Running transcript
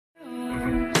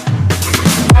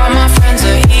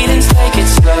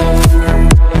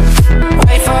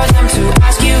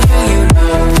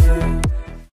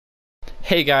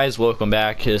Hey guys, welcome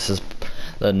back. This is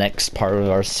the next part of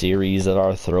our series of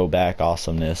our throwback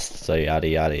awesomeness. So yada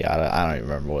yada yada. I don't even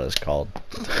remember what it's called.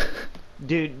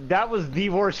 Dude, that was the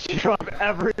worst show I've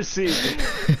ever seen.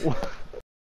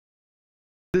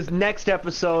 This next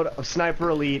episode of Sniper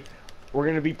Elite, we're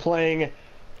gonna be playing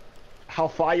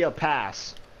Halfaya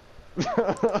Pass. Wait,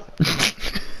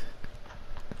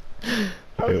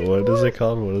 what is it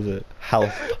called? What is it?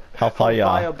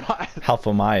 Halfaya.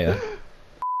 Halfamaya.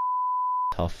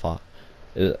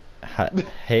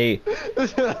 Hey.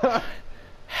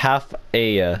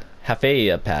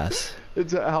 Halfaya Pass.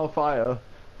 It's a Halfaya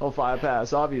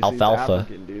Pass, obviously. Alfalfa. It's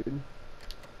African, dude.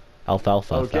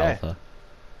 Alfalfa. Okay. Alfalfa.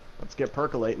 Let's get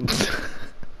percolating.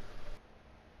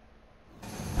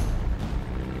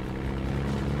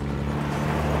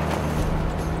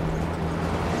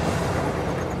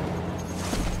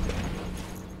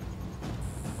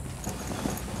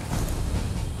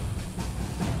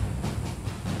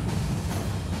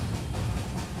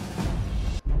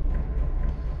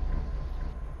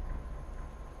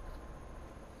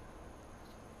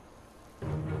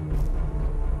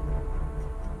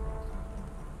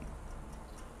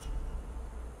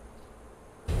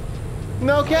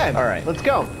 Okay. All right. Let's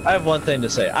go. I have one thing to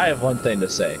say.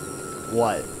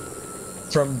 What?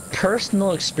 From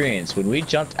personal experience, when we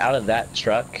jumped out of that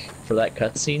truck for that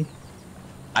cutscene,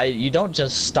 you don't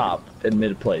just stop in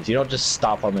mid-place. You don't just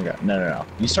stop on the ground. No.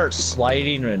 You start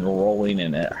sliding and rolling,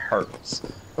 and it hurts.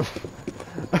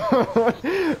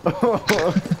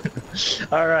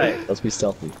 All right. Let's be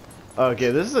stealthy.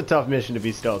 Okay, this is a tough mission to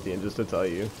be stealthy in, just to tell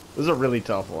you. This is a really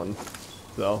tough one.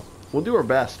 So, we'll do our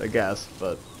best, I guess,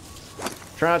 but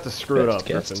try not to screw it up,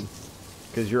 Griffin.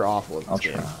 Because you're awful at this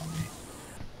game. I'll try.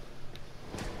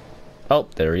 Oh,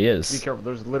 there he is. Be careful,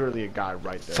 there's literally a guy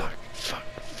right there. Fuck.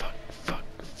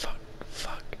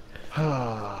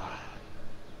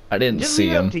 I I didn't see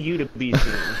him. Just leave it up to you to be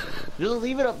seen. Just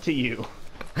leave it up to you.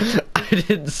 I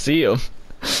didn't see him.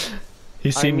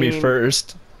 He seen me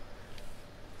first.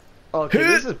 Okay,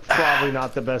 this is probably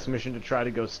not the best mission to try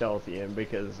to go stealthy in,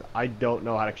 because I don't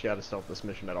know actually how to stealth this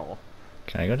mission at all.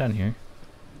 Can I go down here?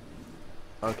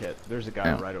 Okay, there's a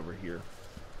guy right over here.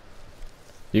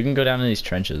 You can go down in these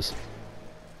trenches.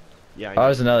 Yeah. Oh,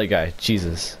 there's another guy.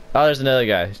 Jesus. Oh, there's another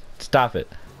guy. Stop it.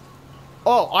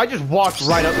 Oh, I just walked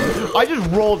right up. I just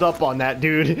rolled up on that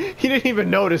dude. He didn't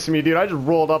even notice me, dude. I just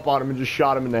rolled up on him and just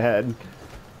shot him in the head.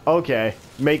 Okay,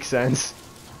 makes sense.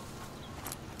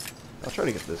 I'll try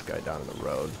to get this guy down in the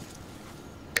road.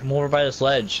 Come over by this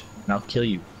ledge, and I'll kill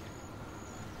you.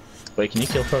 Wait, can you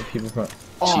kill people from?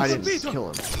 Oh, I Jesus. didn't kill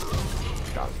him.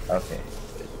 Got him. Okay.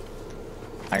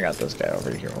 I got this guy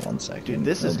over here for 1 second. Dude,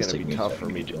 this is gonna be tough for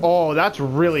me. to. Oh, that's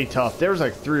really tough. There's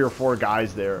like 3 or 4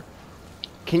 guys there.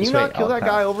 Can you not kill that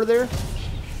guy over there?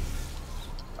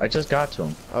 I just got to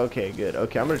him. Okay, good.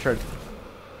 Okay, I'm gonna try to...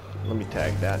 Let me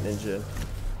tag that ninja.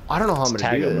 I don't know how I'm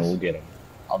gonna do this. And we'll get him.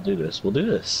 I'll do this. We'll do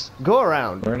this. Go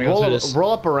around. We're gonna go through this.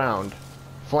 Roll up around.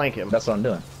 Flank him. That's what I'm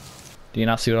doing. Do you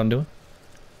not see what I'm doing?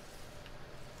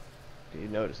 He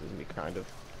notices me, kind of.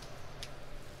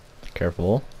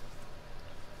 Careful.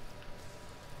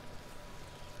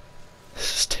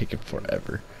 This is taking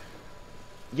forever.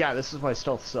 Yeah, this is why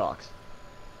stealth sucks.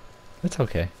 It's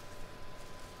okay.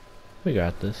 We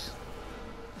got this.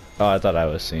 Oh, I thought I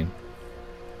was seen.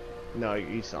 No,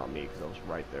 he saw me because I was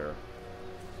right there.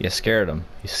 You scared him.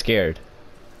 He's scared.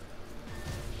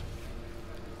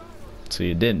 So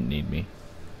you didn't need me.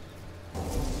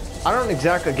 I don't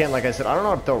exactly, again, like I said, I don't know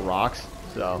how to throw rocks,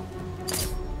 so.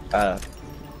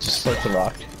 Just select the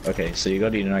rock. Okay, so you go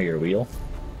to your wheel.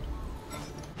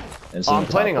 I'm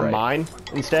planning a mine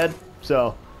instead,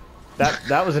 so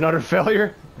that was an utter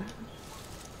failure.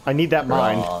 I need that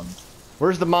mine.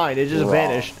 Where's the mine? It just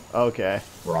vanished. Okay.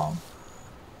 Wrong.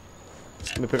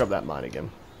 Let me pick up that mine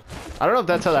again. I don't know if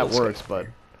that's how that works, but...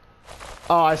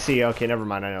 Oh, I see. Okay, never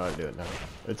mind. I know how to do it now.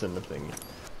 It's in the thing.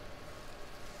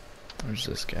 Where's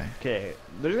this guy? Okay,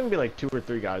 there's gonna be like 2 or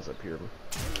 3 guys up here.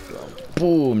 So,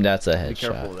 boom, that's a headshot. be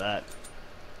careful of that.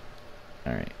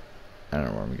 Alright. I don't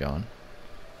know where I'm going.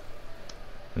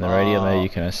 In the radio mode, you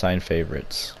can assign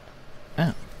favorites.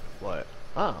 Oh. What?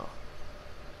 Oh.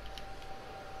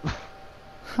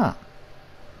 Huh.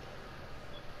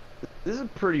 This is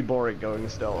pretty boring going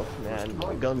stealth, man.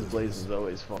 Guns blazing is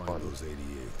always fun.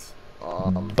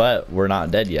 But we're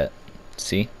not dead yet.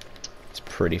 See? It's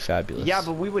pretty fabulous. Yeah,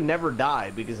 but we would never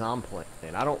die because I'm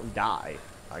playing. I don't die.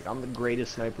 Like, I'm the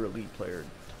greatest Sniper Elite player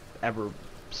ever.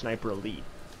 Sniper Elite.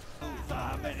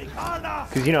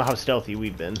 Because you know how stealthy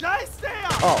we've been.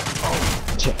 Oh,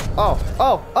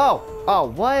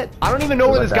 what? I don't even know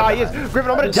where this guy is.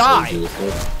 Griffin, I'm gonna die.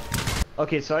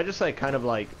 Okay, so I just like kind of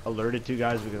like alerted two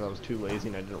guys because I was too lazy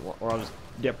and I didn't want, or I was,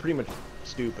 yeah, pretty much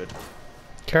stupid.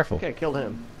 Careful. Okay, I killed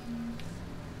him.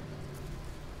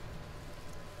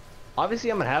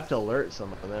 Obviously, I'm gonna have to alert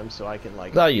some of them so I can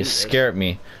like. Oh, you do this. scared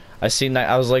me. I seen that.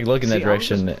 I was like looking See, that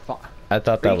direction. I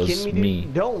thought Are that you was kidding me, me.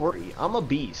 dude? Don't worry, I'm a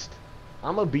beast.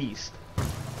 I'm a beast.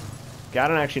 Okay, I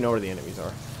don't actually know where the enemies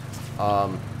are.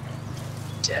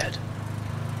 Dead.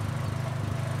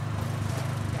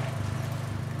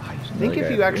 I think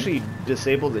if you actually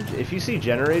disable the, if you see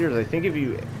generators, I think if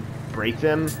you break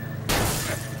them,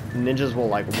 ninjas will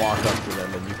like walk up to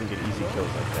them and you can get easy kills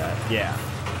like that. Yeah.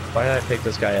 Why did I pick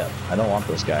this guy up? I don't want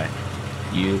this guy.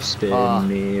 You spin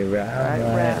me round,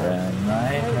 round.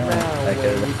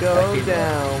 When you go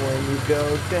down, when you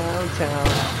go downtown.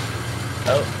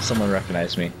 Oh, someone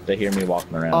recognized me. They hear me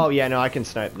walking around. Oh yeah, no, I can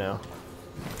snipe now.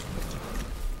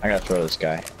 I gotta throw this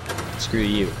guy. Screw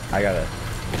you. I gotta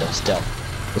stealth.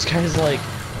 This guy's like,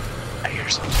 I hear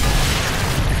something.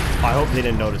 I hope they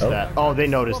didn't notice that. Oh, they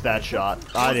noticed that shot.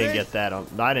 I didn't get that.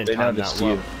 I didn't time that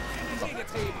well.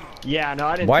 Yeah, no,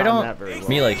 I didn't Why time that very don't well.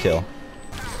 melee kill?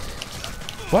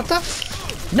 What the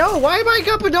f— No, why am I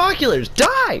got binoculars?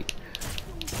 Die!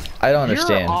 I don't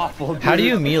understand. You're awful, dude. How do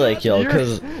you melee kill?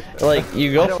 Because, like,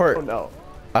 you go for it. No.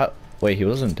 Wait, he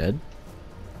wasn't dead?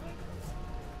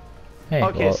 Hey,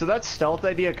 Okay, well, so that stealth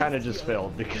idea kind of just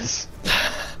failed because,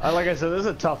 like I said, this is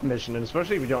a tough mission, and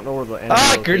especially if you don't know where the enemy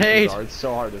locations grenade! are, it's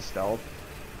so hard to stealth.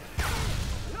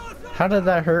 how did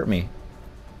that hurt me?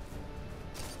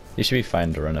 You should be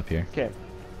fine to run up here. Okay.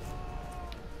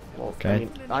 Well, Okay.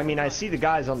 I mean, I see the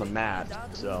guys on the map,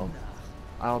 so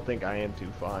I don't think I am too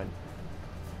fine.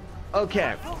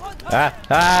 Okay.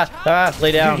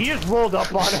 Lay down. Dude, he just rolled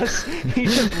up on us. He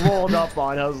just rolled up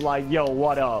on us like, yo,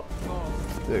 what up?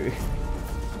 Dude.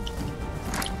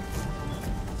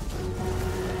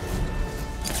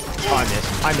 Oh,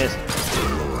 I missed.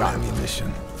 Got him.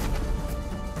 Ammunition.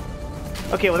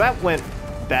 Okay, well that went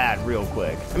bad real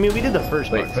quick. I mean, we did the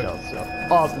first Wait, part stealth, so.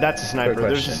 Oh, that's a sniper. quick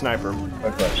There's a question. sniper.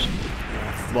 Quick question.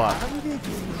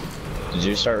 What? Did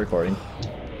you start recording?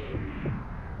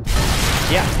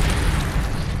 Yeah.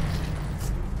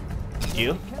 Did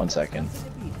you? 1 second.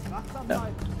 No.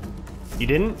 You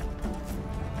didn't?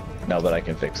 No, but I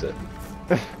can fix it.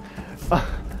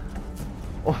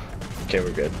 Okay,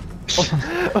 we're good.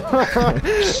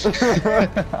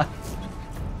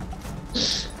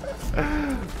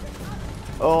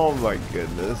 Oh my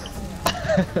goodness.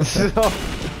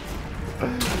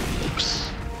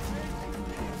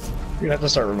 You're gonna have to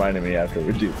start reminding me after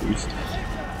we do these.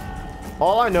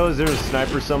 All I know is there's a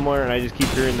sniper somewhere, and I just keep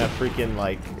hearing that freaking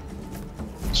like.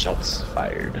 Shots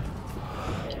fired.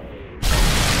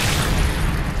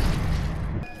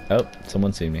 Oh,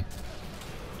 someone see me.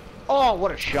 Oh,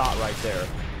 what a shot right there.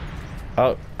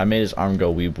 Oh, I made his arm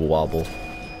go weeble wobble.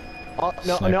 Oh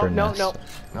no, Sniper no, nest no, no.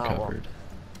 Oh, well. uncovered.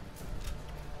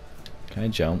 Can I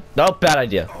jump? No, bad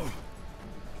idea.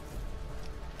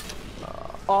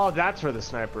 Oh, that's where the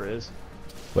sniper is.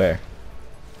 Where?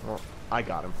 Well, I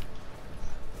got him.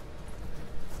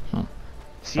 Huh.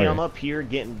 See, Okay. I'm up here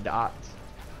getting dots.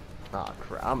 Oh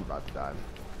crap, I'm about to die.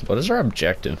 What is our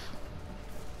objective?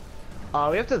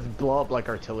 We have to blow up like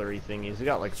artillery thingies. We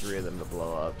got like 3 of them to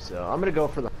blow up, so I'm gonna go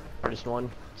for the hardest one,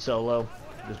 solo,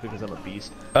 just because I'm a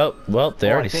beast. Oh, well, they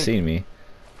Oh, I already think- seen me.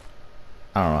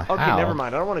 I don't know Okay, how. never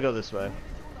mind. I don't want to go this way.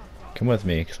 Come with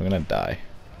me, because I'm gonna die.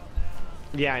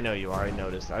 Yeah, I know you are. I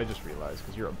noticed. I just realized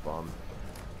because you're a bum.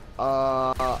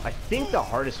 I think the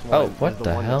hardest one Oh, is what the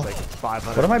the one hell? that's like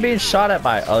 500 What am I being meters shot at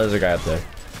by? Oh, there's a guy up there.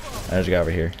 There's a guy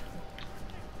over here.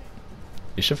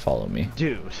 You should follow me.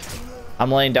 Dude.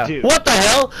 I'm laying down. Dude. What the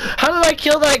hell? How did I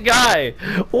kill that guy?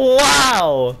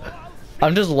 Wow!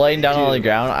 I'm just laying down on the Dude.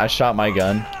 ground. I shot my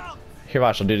gun. Here,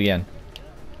 watch. I'll do it again.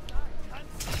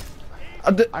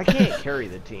 I can't carry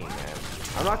the team, man.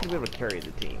 I'm not gonna be able to carry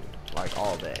the team like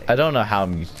all day. I don't know how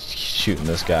I'm shooting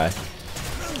this guy.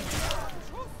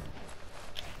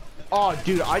 Oh,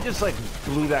 dude, I just like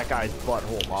blew that guy's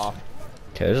butthole off.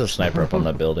 Okay, there's a sniper up on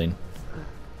that building.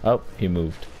 Oh, he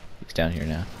moved. He's down here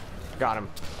now. Got him.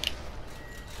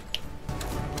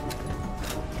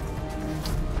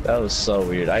 That was so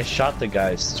weird. I shot the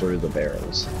guys through the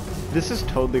barrels. This is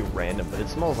totally random, but it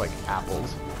smells like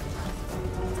apples.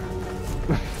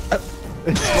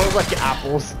 It smells like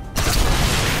apples.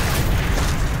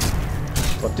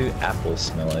 What do apples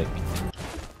smell like?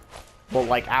 Well,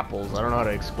 like apples. I don't know how to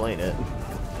explain it.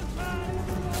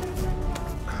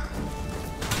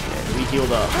 And we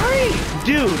healed up.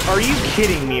 Dude, are you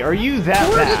kidding me? Are you that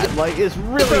bad? Like, it's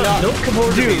really not. Don't come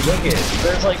over to me. Dude. Look at it.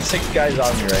 There's like 6 guys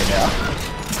on me right now.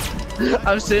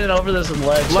 I'm sitting over this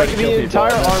ledge. Like trying to kill the people,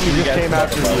 entire and then army you just guys came come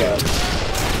after above you.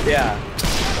 us. Yeah.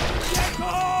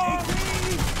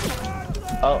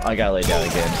 Oh, I gotta lay down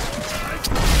again.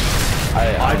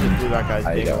 I just blew that guy's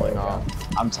I dingling gotta-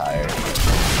 off. I'm tired.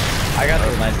 I got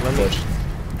the nice push.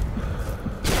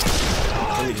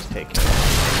 Let me just take it.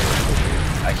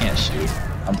 I can't shoot.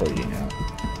 I'm bleeding out.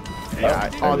 Yeah.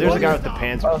 Oh, there's a guy with the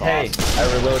Panzer Oh, hey, boss.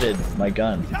 I reloaded my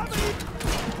gun.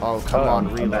 Oh, come on,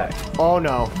 I'm reload. back. Oh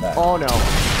no. Back. Oh no.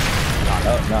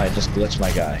 Oh, no, I just glitched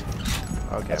my guy.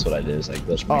 Okay. That's what I did, is I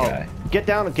glitched my guy. Get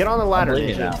down, get on the I'm ladder,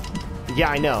 bleeding Ninja. out. Yeah,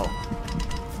 I know.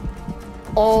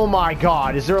 Oh my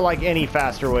god, is there like any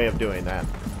faster way of doing that?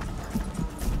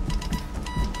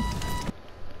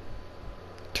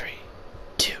 3,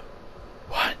 2,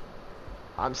 1.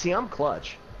 I'm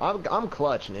clutch. I'm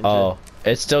clutch, Ninja. Oh,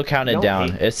 it still counted Don't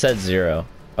down. hate- It said 0.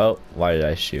 Oh, why did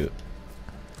I shoot?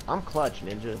 I'm clutch,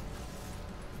 Ninja.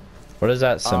 What is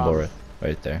that symbol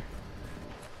right there?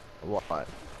 What?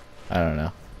 I don't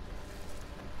know.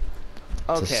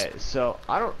 It's a Okay, so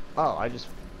I don't. Oh, I just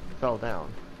fell down.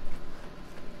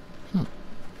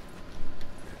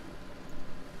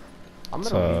 I'm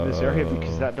gonna leave this area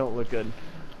because that don't look good.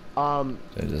 I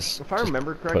just, If I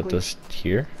remember correctly, put this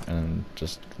here and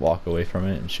just walk away from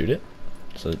it and shoot it.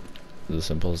 So it's as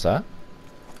simple as that.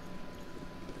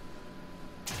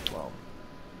 well,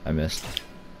 I missed.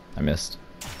 I missed.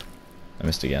 I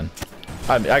missed again.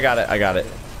 I got it. I got it.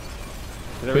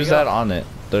 there we Who's go. that on it?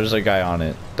 There's a guy on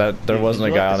it. There Did wasn't a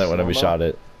you guy like on the it when we slow-mo? shot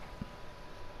it.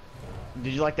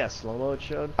 Did you like that slow mo it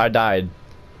showed? I died.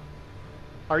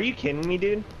 Are you kidding me,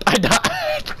 dude? I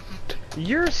died.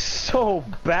 You're so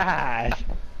bad.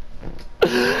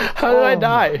 How did I Oh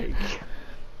die?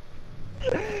 my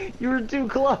God. You were too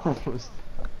close.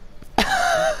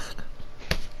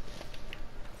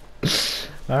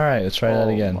 All right, let's try that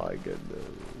again. Oh my goodness.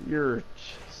 You're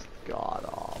just god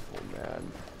awful,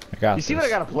 man. I got You see this. what I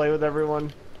gotta play with,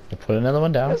 everyone? I'll put another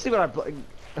one down, Let's see what I play.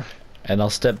 and I'll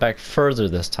step back further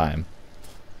this time.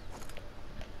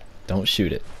 Don't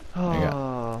shoot it.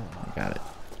 Oh, I got it.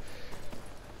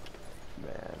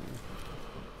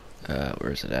 man.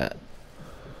 Where's it at?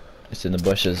 It's in the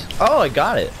bushes. Oh, I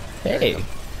got it. Hey.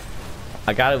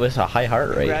 I got it with a high heart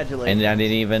rate. Congratulations. And I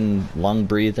didn't even lung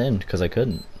breathe in because I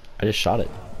couldn't. I just shot it.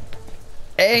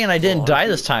 Hey, and I didn't die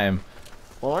this time.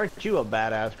 Well, aren't you a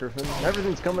badass, Griffin?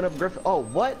 Everything's coming up, Griffin. Oh,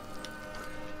 what?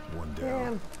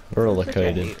 Man, We're you're such a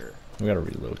relocated. hater. We gotta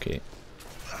relocate.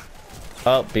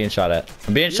 Oh, being shot at.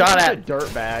 I'm being You're shot such at. a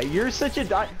dirtbag. You're such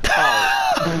a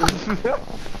Oh.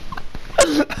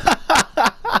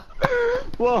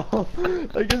 Well,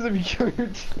 I guess if you kill your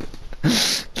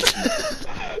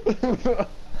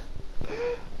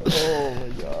Oh my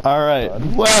god. All right.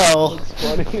 Well, That's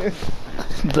funny.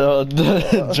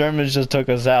 the Germans just took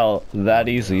us out that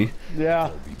easy. Yeah,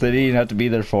 They didn't even have to be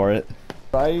there for it.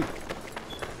 right?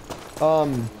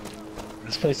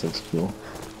 This place looks cool.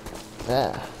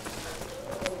 Yeah.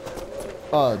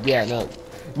 Oh, yeah, no.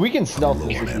 We can stealth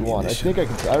this if you want. I think I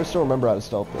can. I still remember how to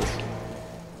stealth this.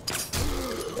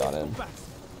 Got in.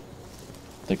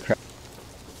 The crap.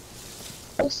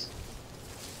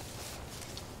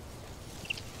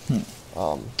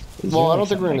 Well, I don't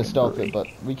think we're gonna stealth it, but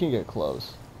we can get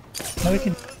close. No, we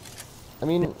can. I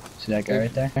mean, See that guy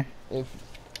right there? if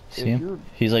See if him? you're,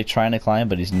 He's like trying to climb,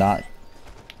 but he's not.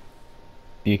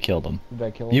 You killed him. did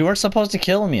I kill him? You weren't supposed to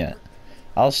kill him yet.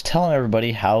 I was telling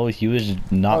everybody how he was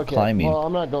not Okay, climbing. well,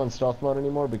 I'm not going stealth mode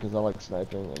anymore because I like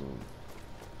sniping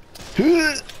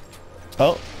and.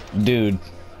 Oh, dude.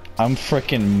 I'm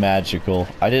freaking magical.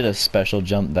 I did a special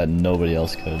jump that nobody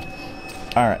else could.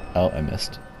 Alright. Oh, I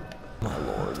missed. My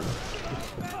lord.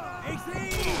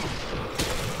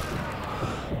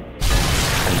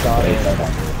 Got it.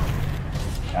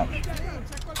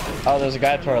 Oh, there's a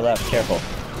guy to our left. Careful.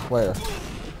 Where?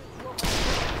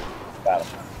 Got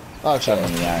him. Oh, Shot him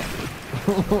in the eye.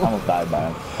 Almost died by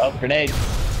him. Oh, grenade.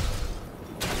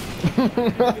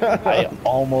 I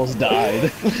almost died.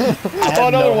 I had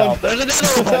another no one. health. There's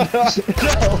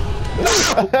another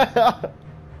one.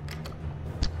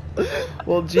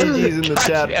 Well, GG's in the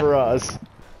chat Gotcha. for us.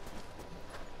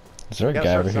 Is there a Gotta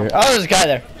guy start over here? somewhere. Oh, there's a guy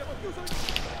there.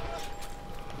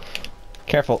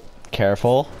 Careful.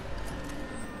 Careful.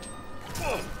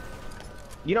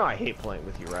 You know I hate playing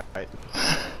with you, right?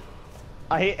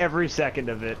 I hate every second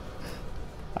of it.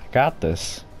 I got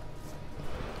this.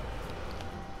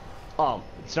 Oh,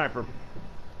 sniper.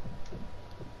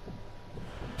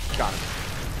 Got him.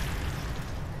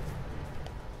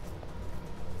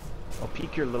 I'll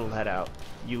peek your little head out,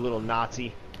 you little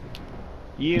Nazi.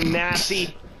 You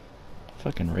Nazi!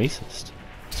 Fucking racist.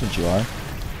 That's what you are.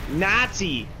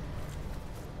 Nazi!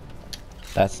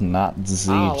 That's not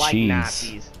Z I don't like cheese.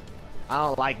 Nazis. I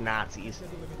don't like Nazis.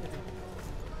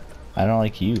 I don't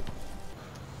like you.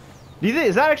 Do you think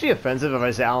is that actually offensive if I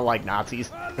say I don't like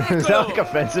Nazis? Is that like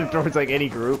offensive towards like any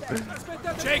group? What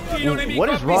is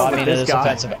Well, wrong I mean, with this it's guy?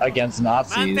 offensive against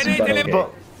Nazis, but okay.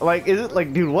 But like, is it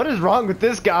like, dude? What is wrong with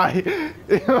this guy?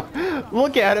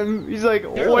 Look at him. He's like,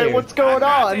 wait, what's going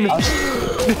on?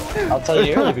 I'll tell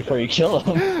you early before you kill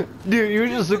him. Dude, he was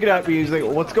just looking at me. He's like,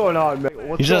 what's going on, man?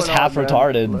 What's He's just going half on, man?"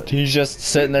 retarded. He's just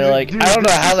sitting there like, Dude, I don't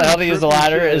know how the this hell is to use the trippy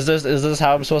ladder. shit. Is this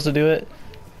how I'm supposed to do it?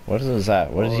 What is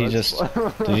that? What did he that's-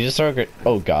 just? Did he just throw a grenade?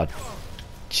 Oh god,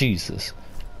 Jesus!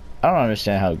 I don't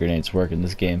understand how grenades work in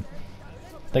this game.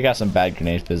 They got some bad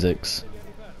grenade physics.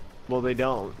 Well, they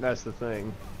don't. That's the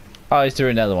thing. Oh, he threw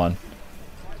another one.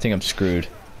 I think I'm screwed.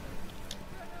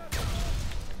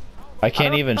 I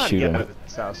can't even shoot Get him. out of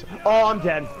this house. Oh, I'm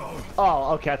dead.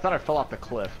 Oh, okay. I thought I fell off the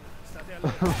cliff.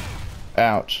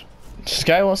 Ouch. This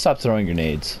guy won't stop throwing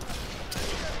grenades.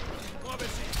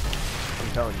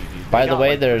 I'm telling you, dude. By They the got, way,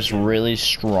 like, there's freaking- really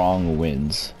strong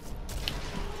winds.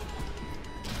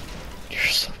 You're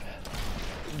so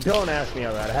bad. Don't ask me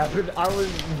how that happened. I was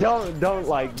don't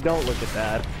look at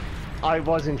that. I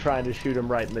wasn't trying to shoot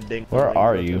him right in the ding. Where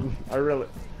are you? I'm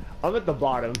at the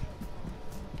bottom.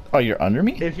 Oh, you're under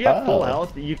me? If you have full Oh.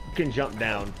 health, you can jump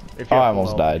down. If you Oh, I have full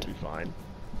almost health, died. you'll be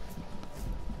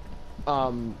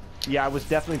fine. Yeah, I was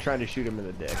definitely trying to shoot him in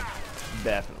the dick.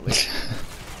 Definitely.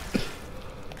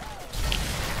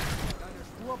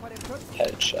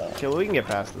 Headshot. Okay, well, we can get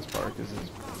past this part because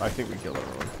I think we killed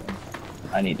everyone.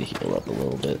 I need to heal up a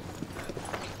little bit.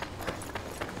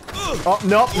 Oh,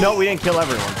 no, we didn't kill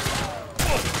everyone.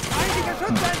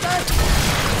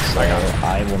 So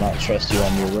I will not trust you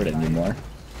on your word anymore.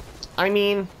 I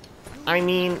mean,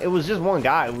 it was just one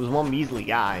guy. It was one measly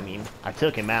guy. I mean, I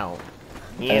took him out.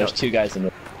 And there's two guys in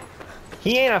the.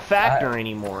 He ain't a factor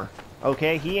anymore.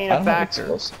 Okay, he ain't I a don't have factor.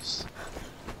 explosives.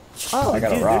 Oh, I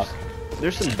got a dude, rock.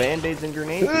 There's some band-aids and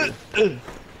grenades. here.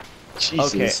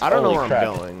 Jesus, Okay, I don't know holy where crap.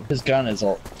 I'm going. His gun is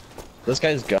all. This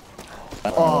guy's gun.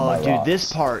 Oh, dude,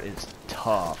 this part is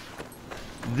tough.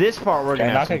 This part we're Can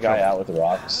gonna I have knock some a guy trouble. out with the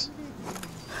rocks?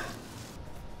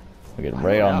 We get I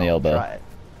right don't on the know, elbow. try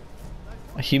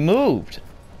it. He moved.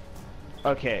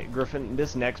 Okay, Griffin,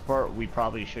 this next part we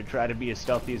probably should try to be as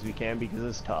stealthy as we can because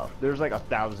it's tough. There's like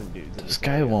 1,000 dudes. In This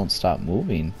guy area. won't stop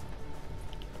moving.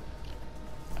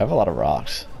 I have a lot of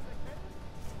rocks.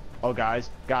 Oh, guys.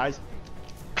 I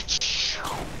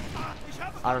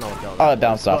don't know what that was. Oh, it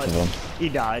bounced off but of him. He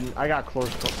died. I got close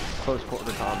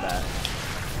quarter combat.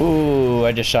 Ooh,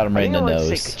 I just shot him right in the I wanted to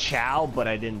nose. say ka-chow, but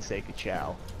I didn't say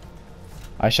ka-chow.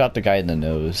 I shot the guy in the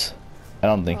nose. I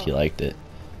don't think he liked it.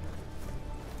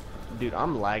 Dude,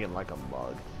 I'm lagging like a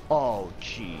mug. Oh,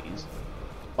 jeez.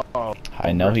 Oh,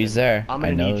 I know he's there. I'm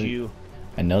I gonna know. need you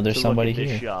I know there's to somebody look at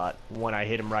this here. shot when I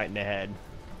hit him right in the head.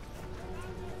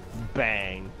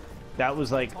 Bang. That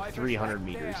was like 300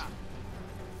 meters.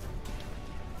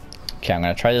 Okay, I'm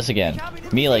gonna try this again.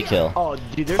 Melee kill. Oh,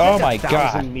 dude, there's Oh like my a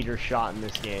God. 1,000-meter shot in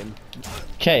this game.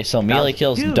 Okay, so melee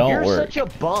kills Dude, don't you're work. such a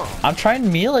bum. I'm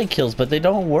trying melee kills, but they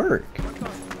don't work.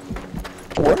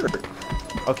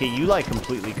 Okay, you like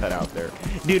completely cut out there.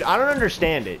 Dude, I don't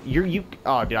understand it.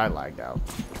 Oh, dude, I lagged out.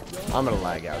 I'm gonna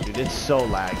lag out, dude. It's so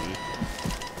laggy.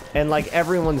 And like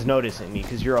everyone's noticing me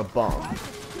because you're a bum.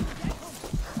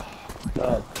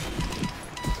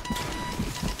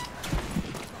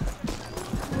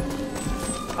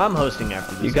 I'm hosting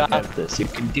after this. You got okay? this. You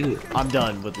can do it. I'm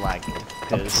done with lagging.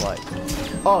 Cause like,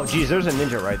 oh geez, there's a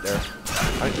ninja right there.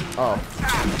 Oh,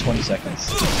 20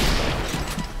 seconds.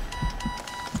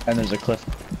 And there's a cliff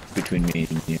between me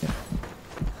and you.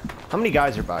 how many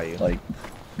guys are by you? Like,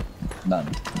 none.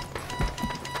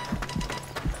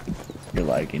 You're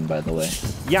lagging, by the way.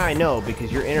 Yeah, I know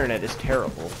because your internet is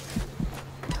terrible.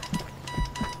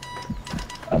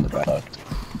 I'm fucked.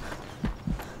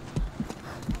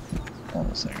 Hold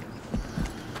on a second.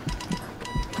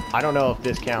 I don't know if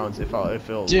this counts. If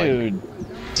it'll like,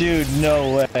 Dude,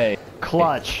 no way.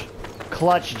 clutch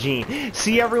Gene.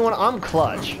 See everyone, I'm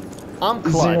clutch. I'm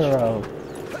clutch. 0.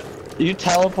 You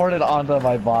teleported onto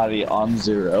my body on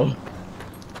 0.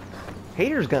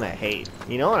 Haters gonna hate.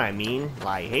 You know what I mean?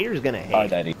 Like haters gonna I hate.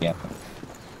 died again.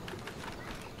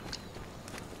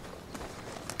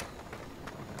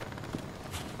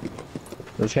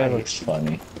 This guy looks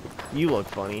funny. You look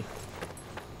funny.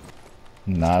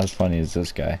 Not as funny as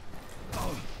this guy.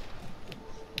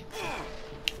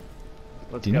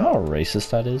 Let's Do you go. know how racist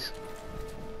that is?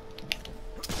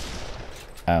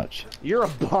 Ouch. You're a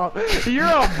bum. You're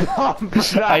a bum.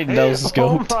 I know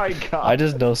scoped. Oh my god. I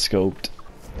just know scoped.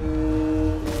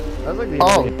 That's like the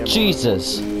Oh, only ammo.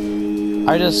 Jesus.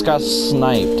 I just got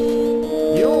sniped.